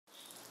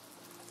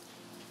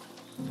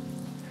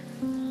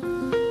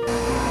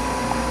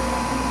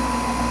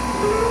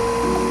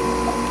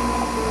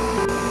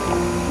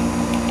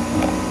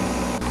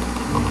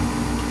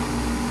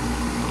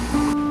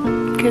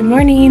Good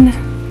morning.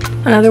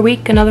 Another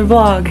week, another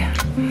vlog.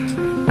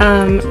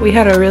 We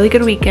had a really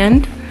good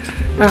weekend.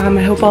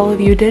 I hope all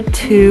of you did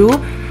too.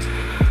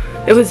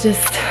 It was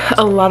just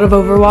a lot of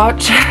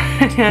Overwatch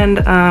and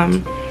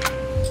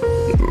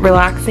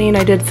relaxing.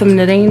 I did some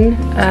knitting.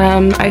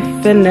 I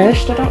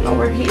finished, I don't know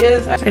where he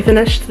is. I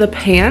finished the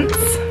pants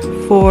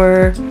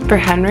for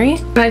Henry.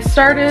 And I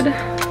started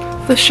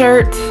the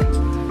shirt.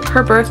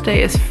 Her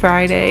birthday is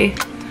Friday.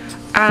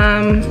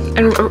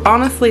 And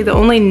honestly, the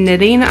only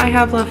knitting I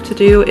have left to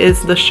do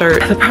is the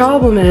shirt. The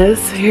problem is,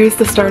 here's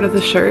the start of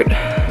the shirt.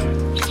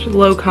 Just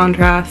low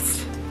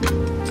contrast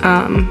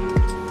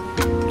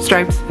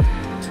stripes.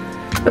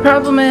 The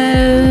problem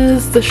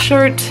is the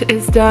shirt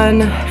is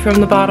done from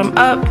the bottom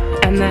up,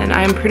 and then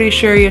I'm pretty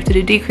sure you have to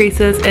do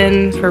decreases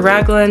in for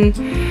raglan,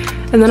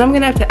 and then I'm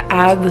gonna have to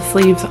add the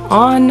sleeves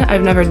on.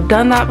 I've never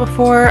done that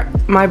before.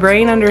 My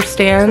brain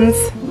understands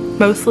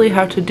mostly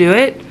how to do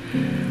it,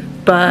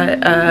 but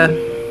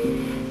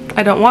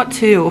I don't want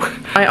to.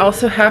 I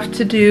also have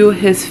to do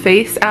his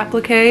face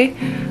applique.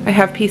 I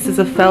have pieces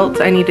of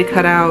felt I need to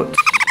cut out.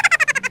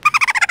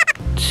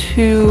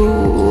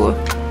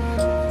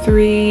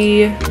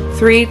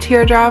 3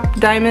 teardrop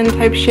diamond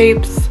type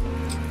shapes,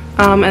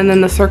 and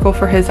then the circle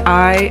for his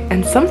eye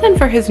and something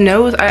for his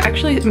nose. I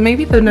actually,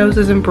 maybe the nose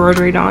is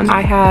embroidered on.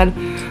 I had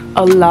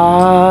a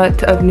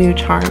lot of new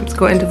charms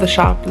go into the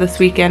shop this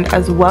weekend,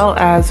 as well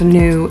as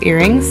new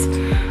earrings.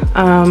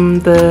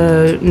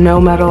 The no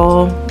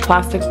metal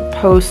plastic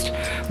post,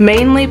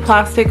 mainly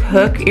plastic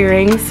hook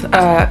earrings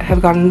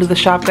have gone into the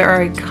shop. There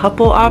are a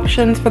couple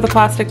options for the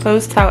plastic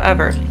posts,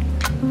 however,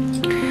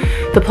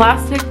 the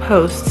plastic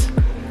posts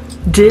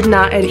did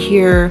not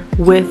adhere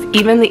with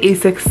even the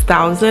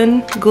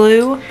A6000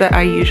 glue that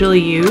I usually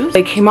use.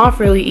 They came off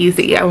really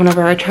easy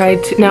whenever I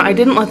tried to. Now, I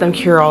didn't let them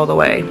cure all the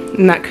way,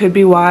 and that could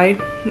be why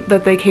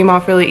that they came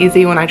off really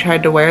easy when I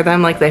tried to wear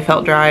them. Like, they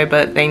felt dry,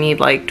 but they need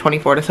like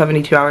 24 to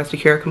 72 hours to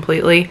cure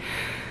completely.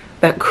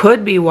 That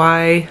could be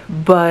why,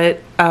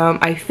 but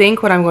I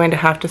think what I'm going to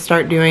have to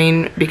start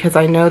doing, because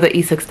I know that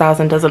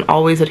E6000 doesn't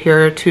always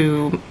adhere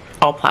to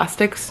all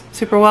plastics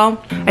super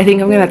well, I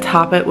think I'm gonna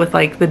top it with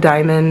like the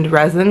diamond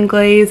resin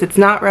glaze. It's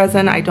not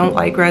resin. I don't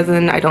like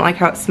resin. I don't like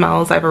how it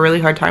smells. I have a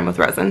really hard time with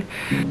resin.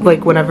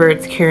 Like, whenever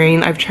it's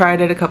curing, I've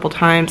tried it a couple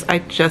times. I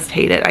just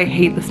hate it. I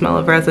hate the smell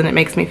of resin. It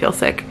makes me feel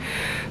sick.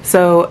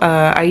 So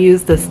I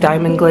use this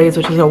diamond glaze,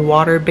 which is a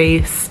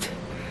water-based,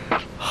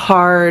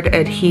 hard,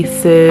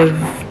 adhesive,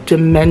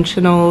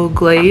 dimensional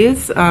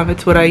glaze.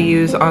 It's what I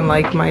use on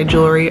like my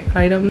jewelry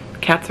items.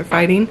 Cats are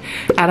fighting.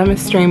 Adam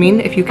is streaming,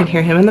 if you can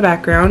hear him in the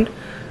background.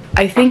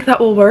 I think that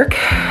will work.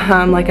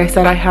 Like I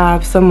said, I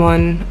have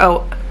someone,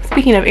 oh,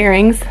 speaking of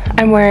earrings,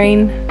 I'm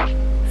wearing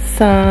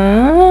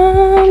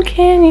some,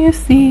 can you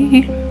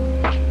see?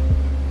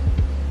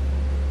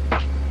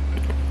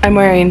 I'm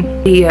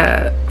wearing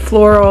the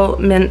floral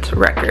mint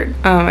record.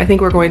 I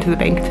think we're going to the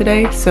bank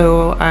today,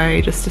 so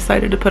I just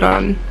decided to put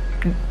on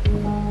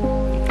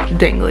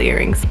dangly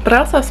earrings. But I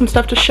also have some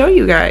stuff to show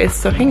you guys,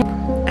 so hang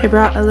on. I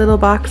brought a little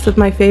box of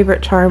my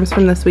favorite charms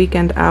from this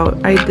weekend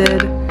out. I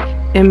did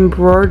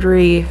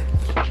embroidery,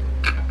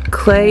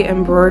 clay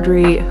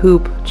embroidery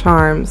hoop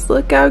charms.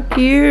 Look how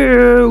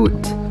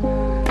cute!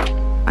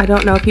 I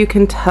don't know if you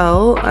can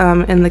tell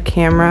in the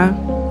camera,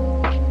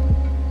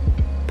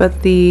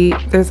 but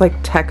there's like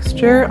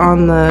texture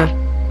on the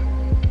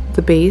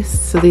base.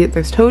 So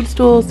there's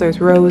toadstools, there's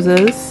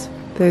roses,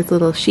 there's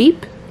little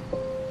sheep,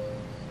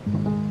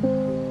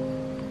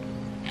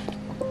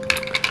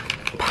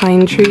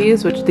 pine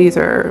trees, which these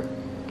are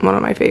one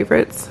of my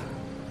favorites.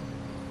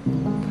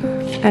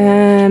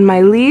 And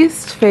my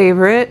least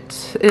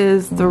favorite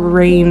is the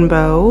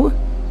rainbow,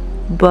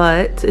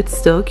 but it's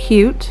still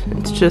cute.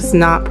 It's just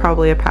not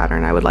probably a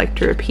pattern I would like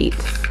to repeat.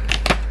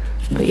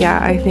 But yeah,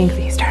 I think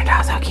these turned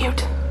out so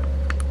cute.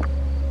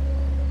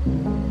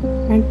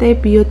 Aren't they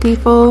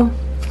beautiful?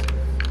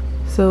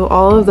 So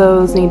all of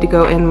those need to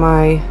go in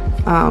my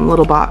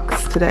little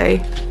box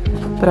today.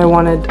 But I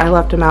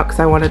left them out because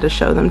I wanted to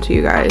show them to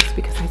you guys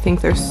because I think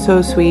they're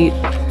so sweet.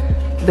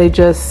 They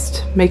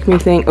just make me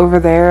think. Over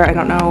there, I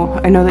don't know,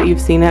 I know that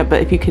you've seen it,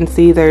 but if you can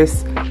see,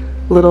 there's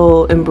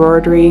little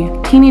embroidery,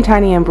 teeny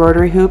tiny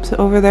embroidery hoops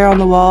over there on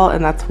the wall,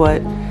 and that's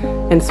what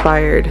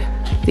inspired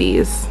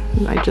these.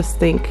 I just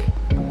think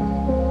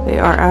they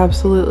are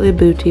absolutely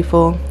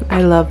beautiful.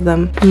 I love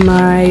them.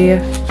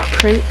 My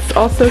prints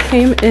also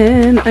came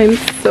in. I'm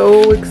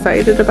so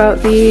excited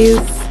about these.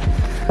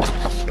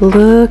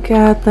 Look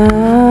at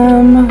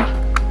them.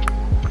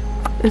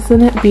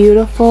 Isn't it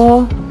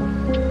beautiful?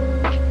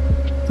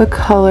 The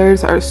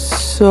colors are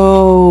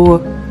so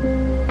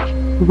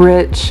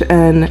rich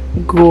and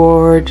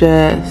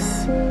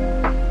gorgeous.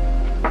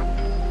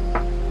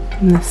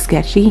 And the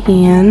sketchy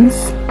hands.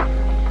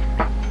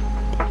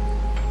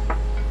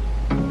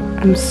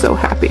 I'm so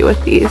happy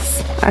with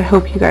these. I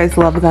hope you guys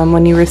love them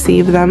when you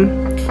receive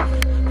them.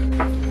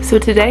 So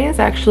today is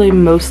actually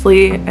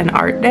mostly an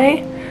art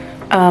day.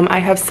 I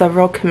have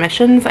several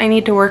commissions I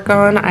need to work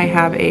on. I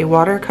have a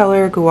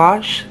watercolor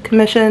gouache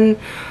commission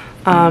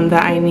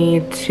that I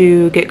need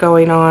to get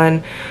going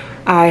on.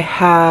 I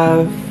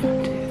have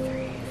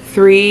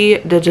 3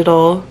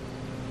 digital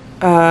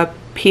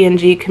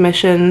PNG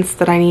commissions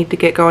that I need to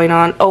get going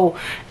on. Oh,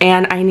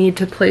 and I need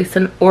to place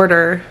an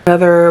order,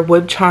 another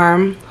wood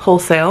charm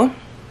wholesale,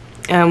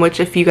 which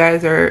if you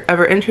guys are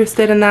ever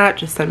interested in that,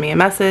 just send me a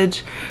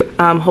message.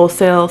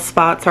 Wholesale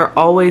spots are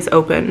always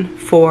open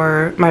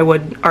for my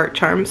wood art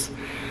charms.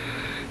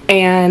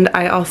 And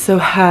I also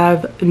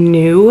have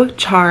new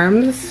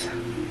charms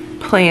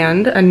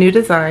planned, a new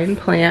design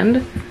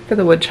planned for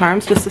the wood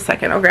charms. Just a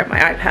second, I'll grab my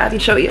iPad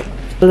and show you.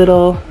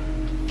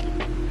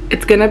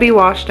 It's gonna be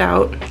washed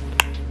out.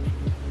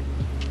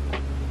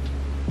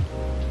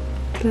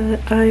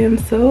 But I am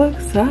so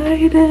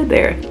excited.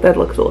 There, that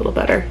looks a little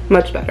better,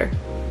 much better.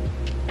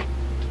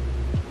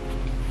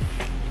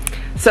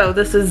 So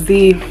this is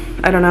the,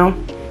 I don't know,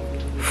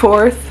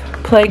 4th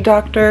Plague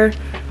Doctor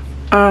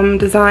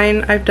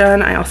design I've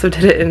done. I also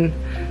did it in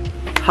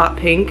hot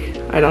pink.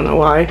 I don't know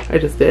why, I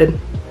just did.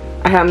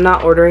 I am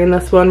not ordering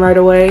this one right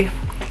away.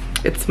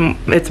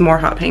 It's more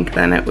hot pink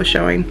than it was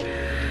showing.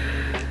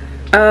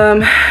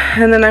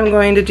 And then I'm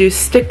going to do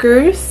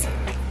stickers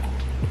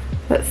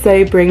that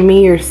say "Bring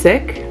me your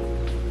sick."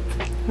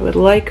 I would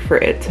like for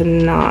it to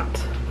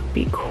not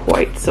be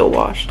quite so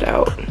washed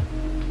out.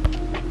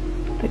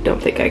 I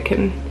don't think I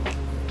can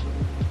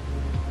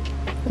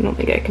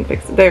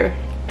fix it. There.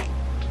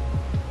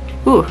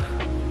 Ooh.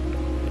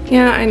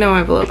 Yeah, I know I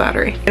have a low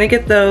battery. I'm gonna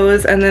get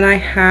those, and then I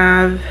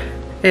have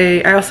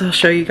I also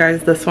show you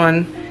guys this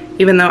one,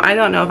 even though I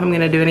don't know if I'm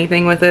gonna do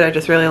anything with it. I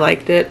just really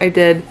liked it. I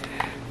did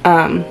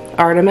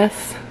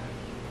Artemis,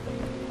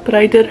 but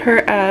I did her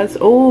as,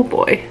 oh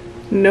boy,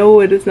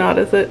 no it is not,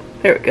 is it?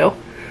 There we go.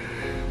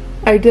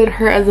 I did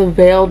her as a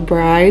veiled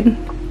bride.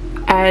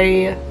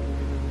 I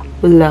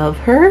love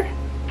her,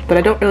 but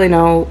I don't really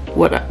know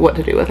what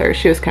to do with her.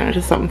 She was kind of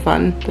just something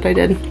fun that I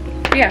did.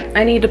 But yeah,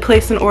 I need to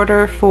place an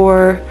order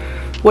for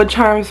wood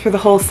charms for the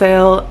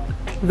wholesale,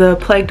 the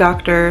Plague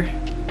Doctor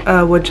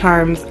wood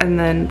charms, and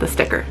then the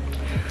sticker.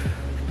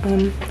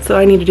 So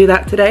I need to do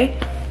that today,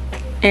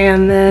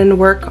 and then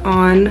work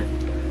on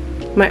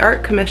my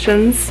art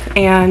commissions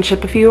and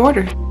ship a few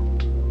orders.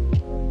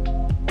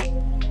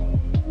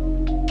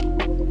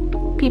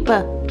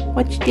 Peepa,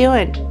 what you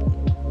doing?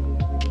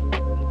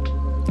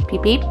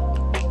 Peep peep.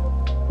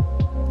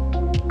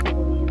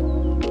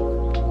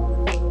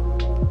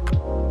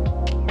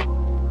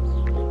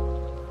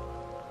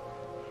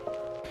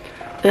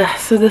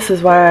 So this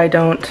is why I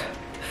don't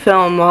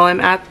film while I'm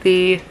at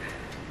the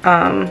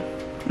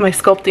my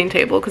sculpting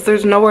table, because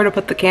there's nowhere to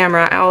put the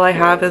camera. All I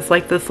have is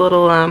like this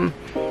little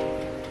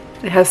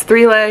it has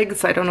 3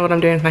 legs. I don't know what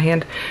I'm doing with my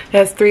hand. It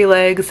has 3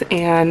 legs,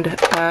 and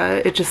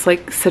it just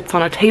like sits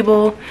on a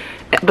table,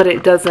 but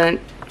it doesn't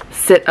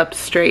sit up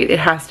straight. It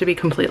has to be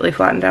completely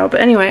flattened out. But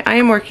anyway, I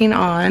am working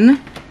on,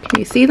 can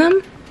you see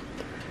them?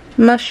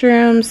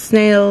 Mushrooms,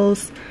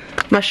 snails,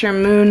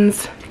 mushroom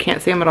moons.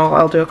 Can't see them at all.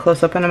 I'll do a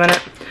close-up in a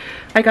minute.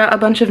 I got a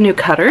bunch of new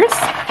cutters.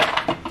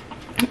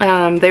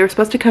 They were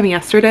supposed to come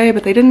yesterday,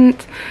 but they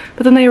didn't.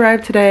 But then they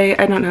arrived today.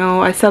 I don't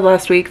know. I said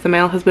last week the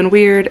mail has been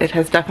weird. It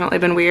has definitely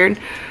been weird.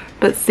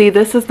 But see,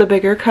 this is the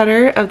bigger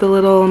cutter of the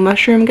little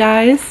mushroom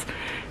guys.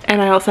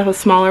 And I also have a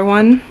smaller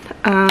one.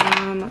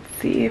 Let's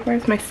see,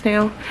 where's my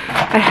snail?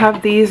 I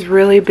have these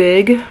really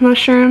big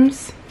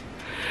mushrooms.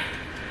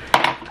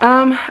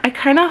 I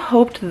kind of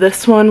hoped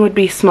this one would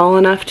be small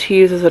enough to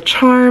use as a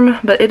charm,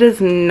 but it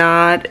is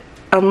not,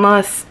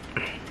 unless,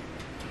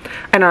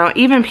 I don't know,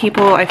 even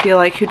people I feel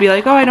like who'd be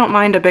like, oh, I don't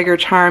mind a bigger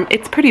charm.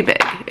 It's pretty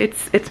big.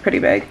 It's pretty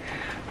big.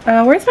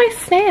 Where's my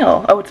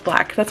snail? Oh, it's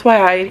black. That's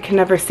why I can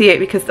never see it,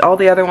 because all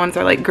the other ones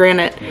are like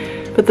granite.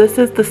 But this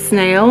is the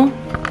snail,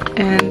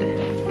 and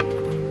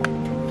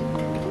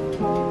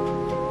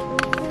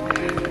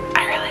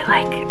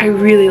I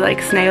really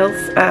like snails,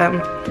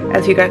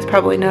 as you guys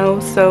probably know.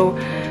 So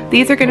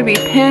these are going to be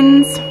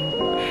pins.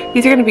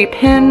 These are going to be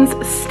pins,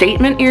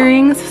 statement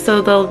earrings,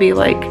 so they'll be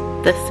like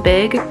this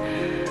big,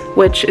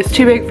 which is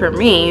too big for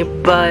me,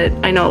 but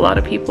I know a lot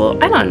of people,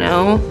 I don't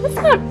know,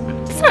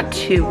 it's not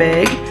too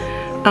big.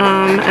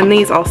 And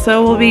these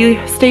also will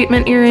be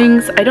statement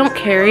earrings. I don't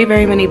carry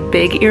very many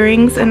big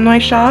earrings in my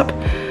shop,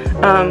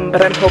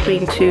 but I'm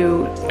hoping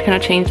to kind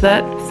of change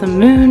that. Some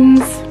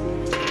moons.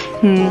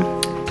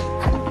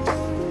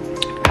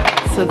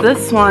 So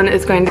this one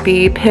is going to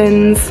be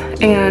pins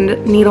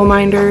and needle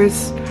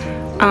minders,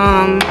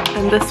 and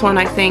this one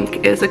I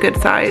think is a good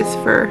size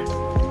for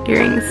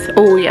earrings.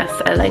 Oh yes,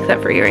 I like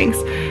that for earrings.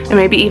 And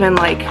maybe even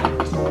like,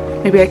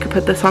 maybe I could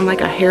put this on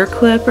like a hair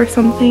clip or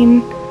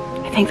something.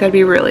 I think that'd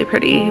be really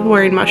pretty,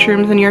 wearing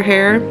mushrooms in your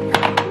hair.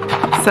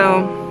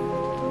 So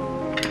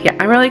yeah,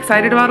 I'm really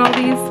excited about all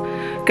these.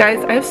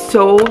 Guys, I have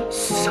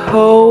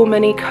so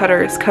many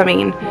cutters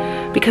coming.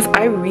 because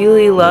I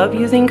really love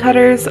using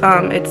cutters.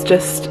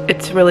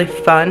 It's really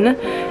fun,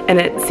 and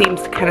it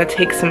seems to kind of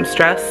take some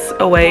stress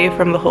away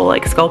from the whole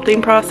like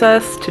sculpting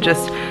process to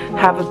just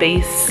have a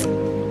base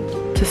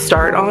to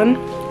start on.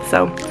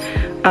 So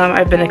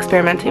I've been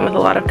experimenting with a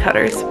lot of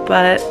cutters,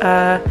 but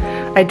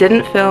I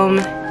didn't film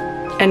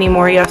any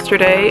more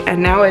yesterday,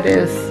 and now it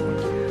is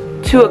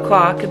 2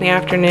 o'clock in the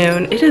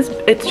afternoon.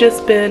 It's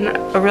just been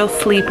a real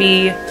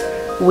sleepy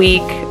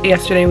week.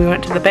 Yesterday we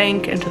went to the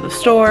bank and to the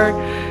store,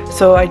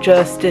 so I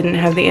just didn't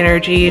have the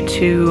energy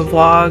to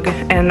vlog,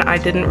 and I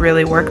didn't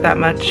really work that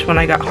much when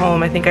I got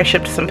home. I think I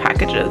shipped some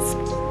packages,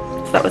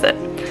 so that was it.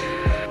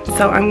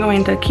 So I'm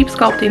going to keep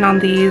sculpting on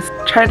these,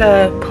 try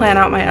to plan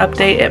out my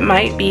update. It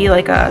might be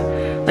like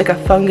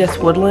a fungus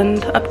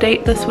woodland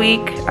update this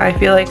week. I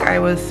feel like I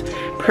was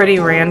pretty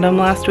random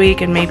last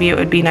week, and maybe it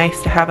would be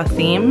nice to have a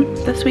theme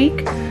this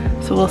week.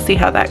 So we'll see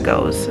how that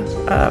goes.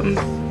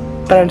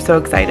 But I'm so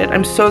excited.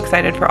 I'm so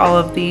excited for all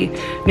of the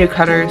new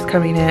cutters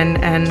coming in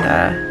and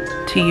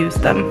to use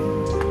them.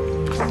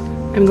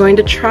 I'm going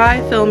to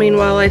try filming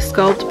while I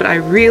sculpt, but I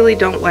really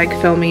don't like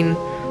filming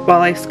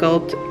while I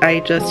sculpt. I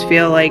just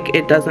feel like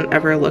it doesn't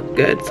ever look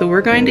good. So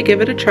we're going to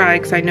give it a try,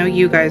 because I know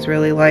you guys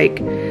really like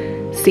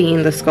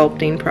seeing the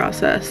sculpting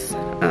process.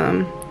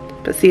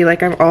 But see,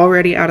 like, I'm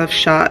already out of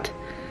shot,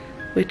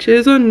 which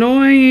is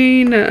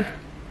annoying.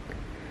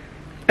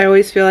 I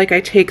always feel like I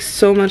take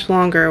so much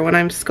longer when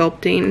I'm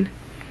sculpting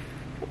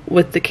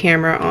with the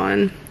camera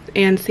on.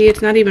 And see,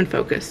 it's not even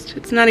focused.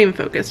 It's not even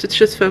focused. It's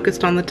just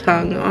focused on the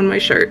tongue on my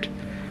shirt.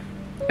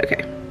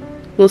 Okay,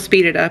 we'll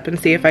speed it up and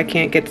see if I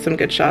can't get some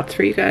good shots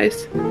for you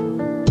guys.